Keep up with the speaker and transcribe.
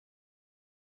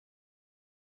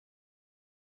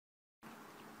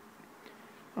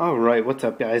Alright, what's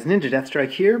up guys? NinjaDeathStrike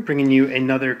here, bringing you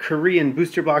another Korean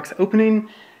booster box opening.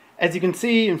 As you can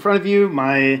see in front of you,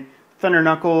 my Thunder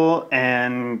Knuckle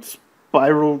and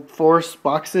Spiral Force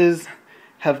boxes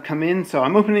have come in, so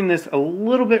I'm opening this a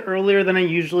little bit earlier than I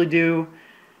usually do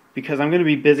because I'm going to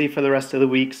be busy for the rest of the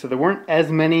week, so there weren't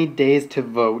as many days to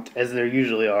vote as there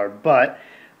usually are, but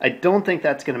I don't think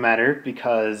that's going to matter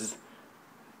because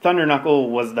Thunder Knuckle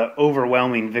was the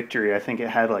overwhelming victory. I think it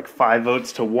had like 5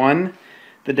 votes to 1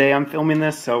 the day I'm filming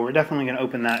this, so we're definitely going to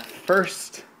open that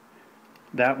first.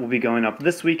 That will be going up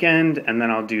this weekend, and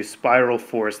then I'll do Spiral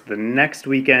Force the next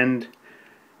weekend,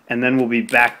 and then we'll be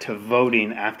back to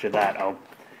voting after that. I'll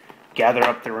gather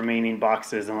up the remaining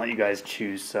boxes and let you guys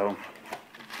choose, so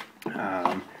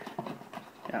yeah,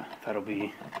 that'll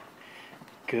be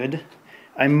good.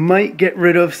 I might get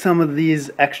rid of some of these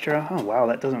extra, oh wow,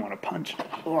 that doesn't want to punch.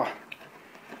 Ugh.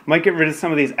 Might get rid of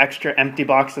some of these extra empty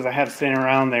boxes I have sitting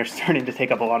around. They're starting to take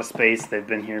up a lot of space. They've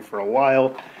been here for a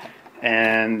while,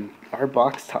 and our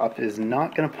box top is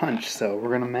not going to punch, so we're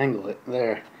going to mangle it.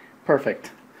 There. Perfect.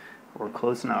 We're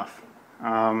close enough.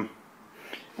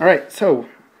 Alright, so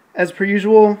as per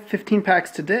usual, 15 packs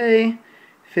today,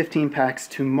 15 packs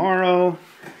tomorrow.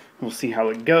 We'll see how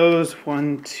it goes.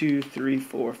 1, 2, 3,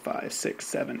 4, 5, 6,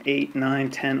 7, 8, 9,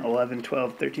 10, 11,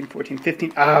 12, 13, 14,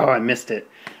 15. Oh, I missed it.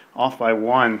 Off by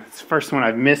 1. It's the first one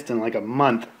I've missed in like a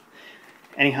month.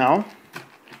 Anyhow,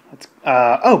 let's.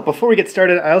 Oh, before we get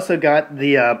started, I also got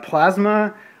the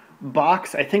plasma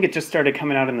box. I think it just started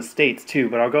coming out in the States too,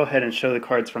 but I'll go ahead and show the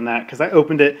cards from that because I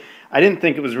opened it. I didn't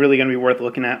think it was really going to be worth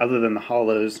looking at other than the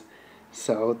hollows.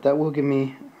 So that will give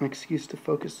me an excuse to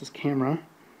focus this camera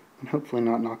and hopefully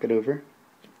not knock it over.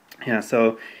 Yeah,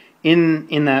 so in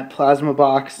that plasma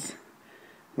box,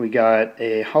 we got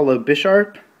a hollow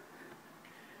Bisharp,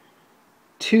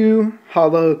 2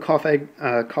 hollow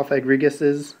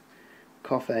Koffagrigases,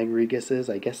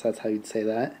 I guess that's how you'd say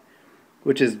that,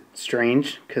 which is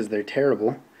strange because they're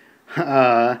terrible,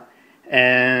 and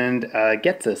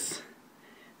Getsus.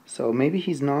 So maybe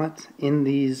he's not in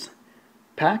these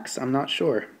packs, I'm not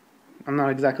sure. I'm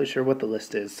not exactly sure what the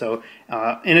list is. So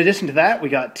in addition to that, we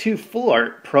got 2 full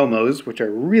art promos, which are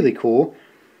really cool.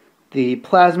 The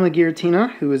Plasma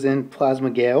Giratina, who is in Plasma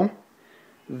Gale.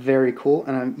 Very cool,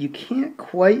 and you can't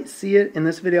quite see it in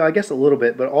this video, I guess a little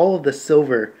bit, but all of the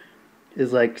silver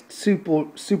is like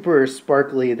super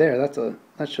sparkly there.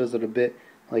 That shows it a bit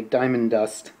like diamond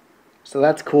dust, so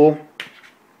that's cool.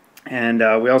 And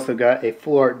we also got a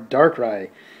full art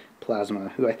Darkrai Plasma,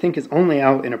 who I think is only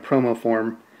out in a promo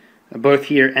form, both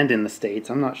here and in the States.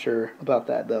 I'm not sure about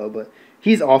that though, but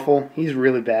he's awful. He's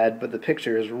really bad, but the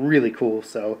picture is really cool,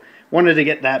 so wanted to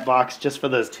get that box just for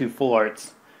those 2 full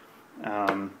arts.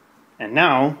 And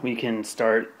now we can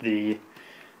start the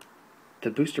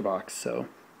booster box. So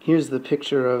here's the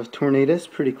picture of Tornadus,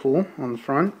 pretty cool on the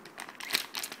front.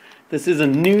 This is a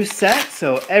new set,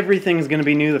 so everything's going to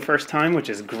be new the first time, which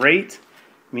is great.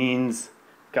 Means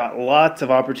got lots of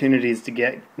opportunities to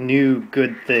get new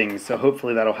good things, so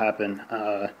hopefully that'll happen.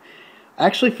 I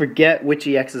actually forget which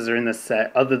EXs are in this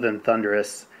set other than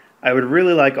Thundurus. I would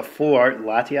really like a full art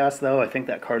Latias though. I think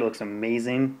that card looks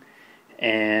amazing.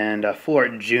 And a full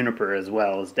art Juniper as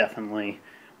well is definitely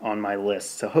on my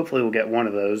list. So hopefully we'll get one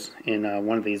of those in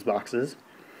one of these boxes.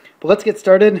 But let's get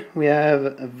started. We have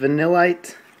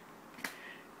Vanillite,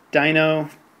 Dino,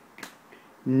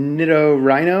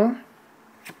 Nidorino,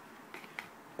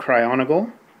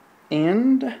 Cryogonal,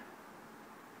 and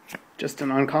just an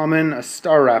uncommon, a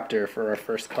Staraptor for our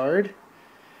first card.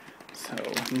 So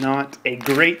not a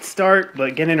great start,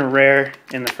 but getting a rare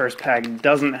in the first pack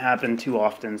doesn't happen too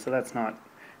often, so that's not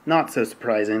so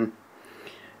surprising.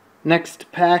 Next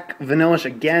pack, Vanillish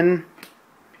again,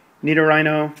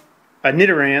 Nidoran,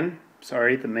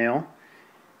 sorry, the male,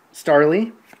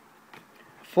 Starly,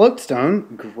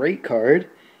 Floatstone, great card,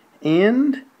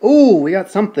 and, oh, we got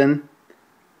something.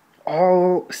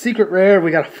 Oh, secret rare,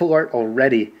 we got a full art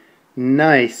already.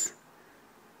 Nice.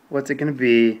 What's it going to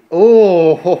be?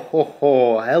 Oh, ho, ho,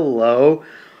 ho, hello.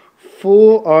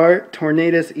 Full art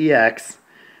Tornadus EX.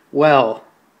 Well,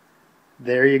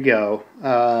 there you go.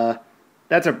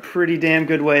 That's a pretty damn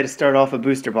good way to start off a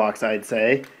booster box, I'd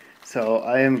say. So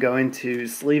I am going to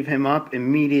sleeve him up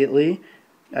immediately.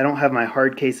 I don't have my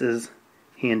hard cases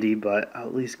handy, but I'll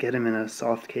at least get him in a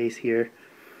soft case here.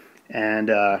 And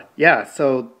yeah,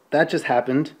 so that just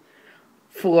happened.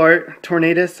 Full art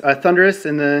Tornadus, Thundurus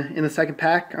in the second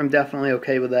pack. I'm definitely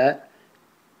okay with that.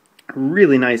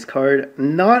 Really nice card.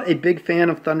 Not a big fan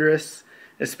of Thundurus,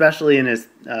 especially in his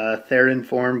Theron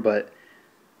form, but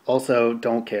also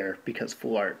don't care because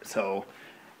full art. So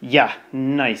yeah,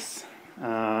 nice.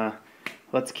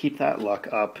 Let's keep that luck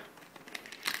up.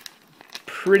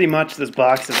 Pretty much this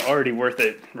box is already worth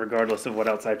it, regardless of what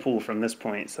else I pull from this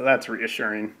point, so that's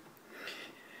reassuring.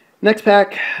 Next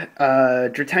pack,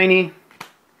 Dratini,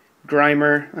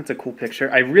 Grimer. That's a cool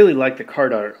picture. I really like the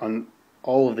card art on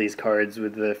all of these cards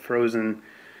with the frozen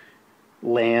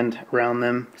land around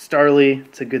them. Starly,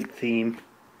 it's a good theme.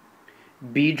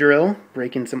 Beedrill,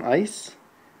 breaking some ice.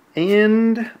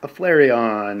 And a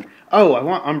Flareon. Oh, I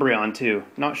want Umbreon too.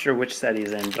 Not sure which set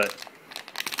he's in, but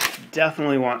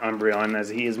definitely want Umbreon as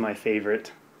he is my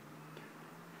favorite.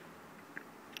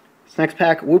 This next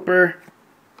pack, Wooper,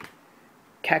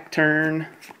 Cacturn,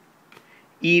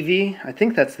 Eevee, I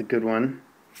think that's the good one,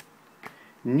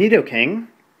 Nidoking,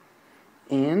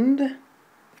 and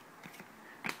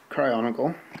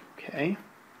Cryonicle. Okay.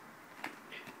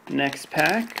 Next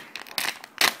pack.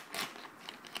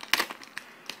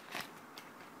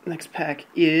 Next pack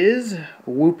is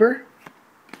Wooper,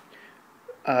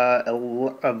 a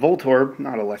Voltorb,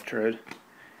 not Electrode,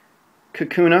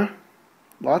 Kakuna,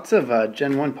 lots of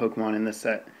Gen 1 Pokemon in this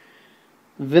set,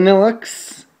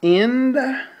 Vanillux, and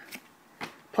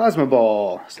Plasma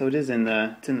Ball. So it is in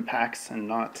the packs and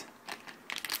not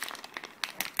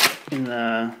in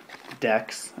the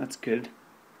decks. That's good.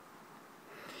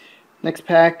 Next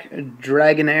pack,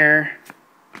 Dragonair,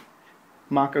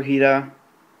 Makuhita.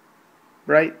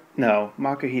 Right? No,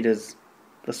 Makuhita's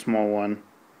the small one.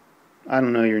 I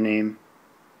don't know your name.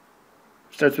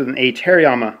 Starts with an H.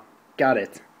 Hariyama. Got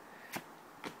it.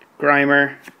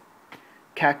 Grimer,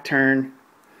 Cacturn,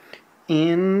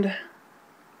 and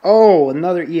oh,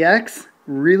 another EX.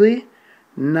 Really?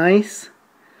 Nice.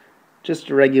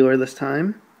 Just a regular this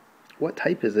time. What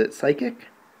type is it? Psychic?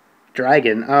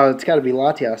 Dragon. Oh, it's got to be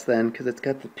Latias then, because it's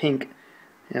got the pink.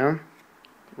 Yeah?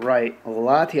 Right.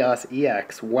 Latias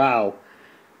EX. Wow.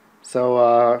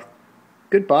 So,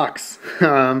 good box.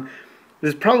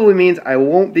 This probably means I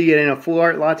won't be getting a full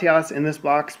art Latias in this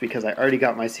box because I already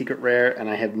got my secret rare and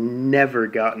I have never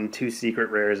gotten 2 secret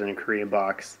rares in a Korean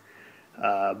box.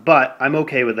 But I'm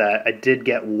okay with that. I did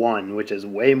get 1, which is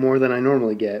way more than I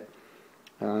normally get.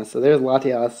 So there's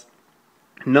Latias.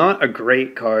 Not a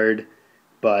great card,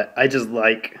 but I just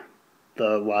like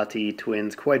the Lati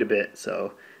twins quite a bit.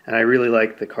 So, and I really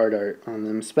like the card art on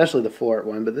them, especially the full art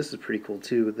one. But this is pretty cool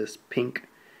too, with this pink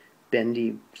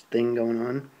bendy thing going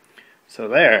on. So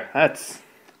there, that's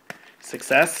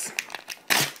success.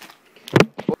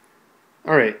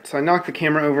 Alright, so I knocked the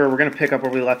camera over. We're going to pick up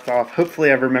where we left off.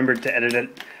 Hopefully I've remembered to edit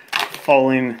it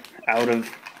falling out of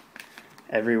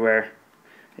everywhere.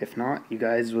 If not, you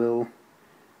guys will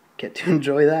get to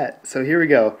enjoy that. So here we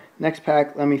go. Next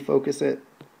pack, let me focus it.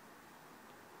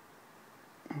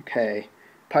 Okay.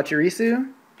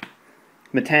 Pachirisu,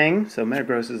 Metang, so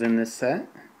Metagross is in this set.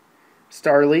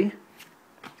 Starly,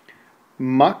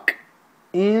 Muck,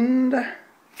 and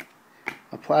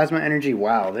a Plasma Energy.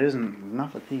 Wow, there's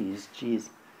enough of these. Jeez.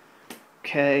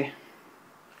 Okay.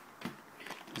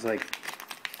 There's like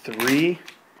 3,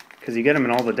 because you get them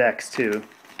in all the decks too.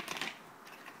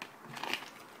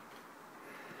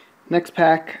 Next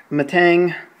pack,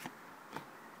 Metang,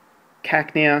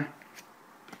 Cacnea,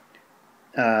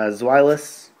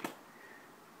 Zweilous,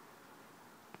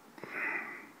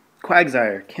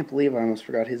 Quagsire. Can't believe I almost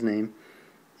forgot his name.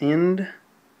 And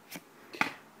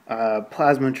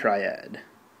Plasma Triad.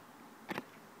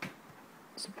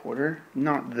 Supporter.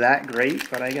 Not that great,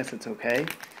 but I guess it's okay.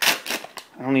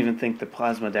 I don't even think the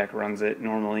Plasma deck runs it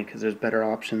normally because there's better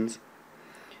options.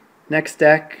 Next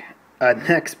deck,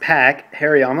 next pack,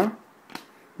 Hariyama,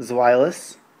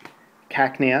 Zweilous,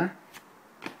 Cacnea,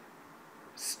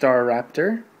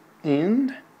 Staraptor,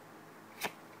 and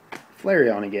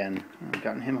Flareon again. I've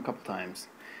gotten him a couple times.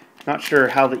 Not sure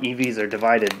how the EVs are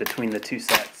divided between the 2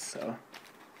 sets. So,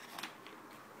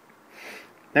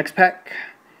 next pack,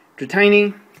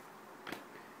 Dratini,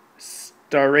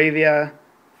 Staravia,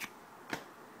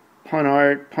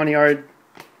 Pawniard,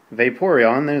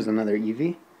 Vaporeon. There's another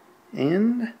EV.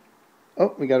 And,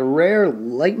 oh, we got a rare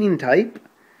Lightning type.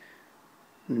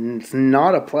 It's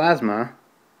not a Plasma.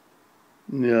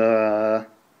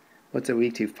 What's it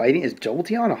weak to? Fighting? Is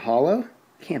Jolteon a holo?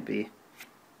 Can't be.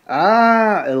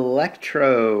 Ah,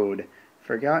 Electrode.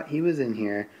 Forgot he was in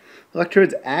here.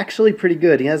 Electrode's actually pretty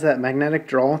good. He has that magnetic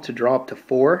draw to draw up to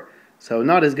 4. So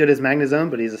not as good as Magnezone,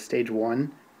 but he's a stage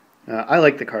 1. I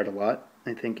like the card a lot.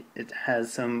 I think it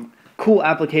has some cool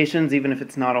applications, even if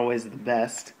it's not always the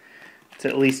best. It's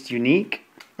at least unique.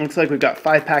 Looks like we've got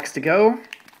 5 packs to go.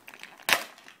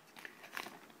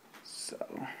 So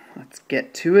let's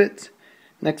get to it.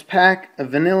 Next pack, a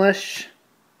Vanillish.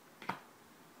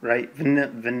 Right,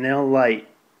 Vanillite,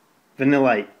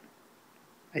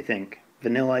 I think.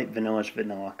 Vanillite, Vanillish,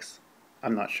 Vanillux.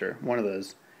 I'm not sure. One of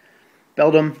those.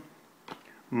 Beldum,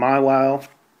 Mawile,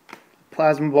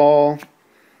 Plasma Ball,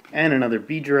 and another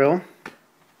Beedrill.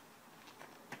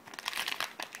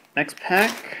 Next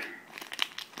pack.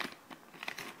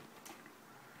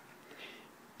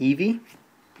 Eevee,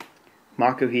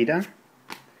 Makuhita,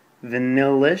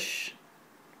 Vanillish,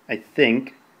 I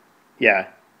think. Yeah,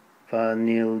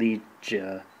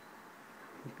 Vanillija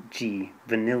G.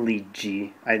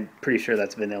 Vanilligi. I'm pretty sure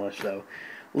that's Vanillish though.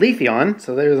 Leafeon,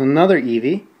 so there's another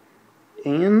Eevee.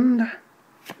 And,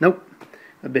 nope,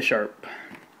 a Bisharp.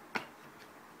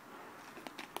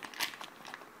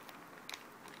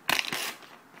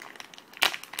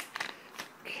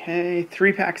 Okay,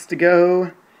 3 packs to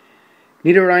go.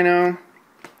 Nidorino,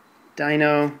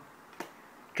 Dino,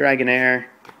 Dragonair,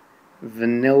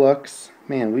 Vanillux.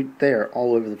 Man, they are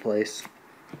all over the place.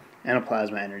 And a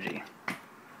Plasma Energy.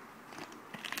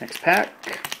 Next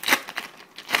pack.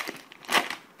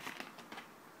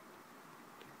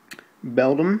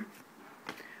 Beldum,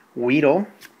 Weedle.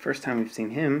 First time we've seen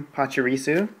him.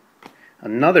 Pachirisu.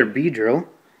 Another Beedrill.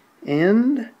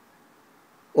 And...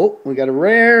 oh, we got a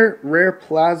rare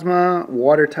Plasma,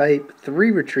 Water type,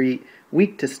 3 Retreat,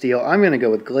 weak to Steel. I'm going to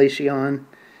go with Glaceon.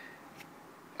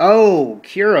 Oh,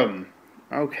 Kyurem.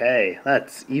 Okay,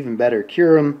 that's even better.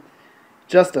 Kyurem,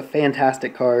 just a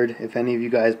fantastic card. If any of you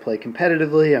guys play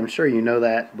competitively, I'm sure you know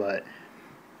that, but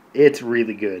it's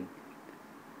really good.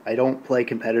 I don't play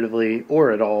competitively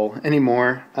or at all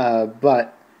anymore,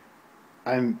 but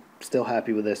I'm still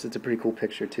happy with this. It's a pretty cool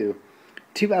picture too.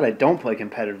 Too bad I don't play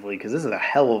competitively, because this is a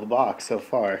hell of a box so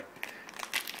far.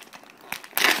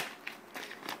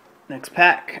 Next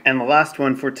pack, and the last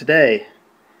one for today.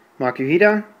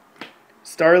 Makuhita,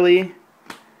 Starly,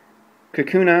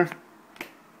 Kakuna,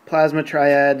 Plasma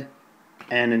Triad,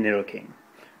 and a Nidoking.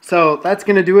 So that's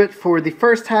going to do it for the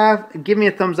first half. Give me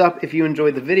a thumbs up if you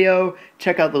enjoyed the video.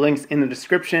 Check out the links in the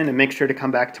description, and make sure to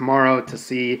come back tomorrow to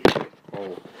see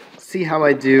how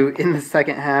I do in the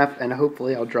second half, and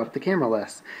hopefully I'll drop the camera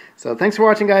less. So thanks for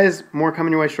watching, guys. More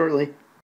coming your way shortly.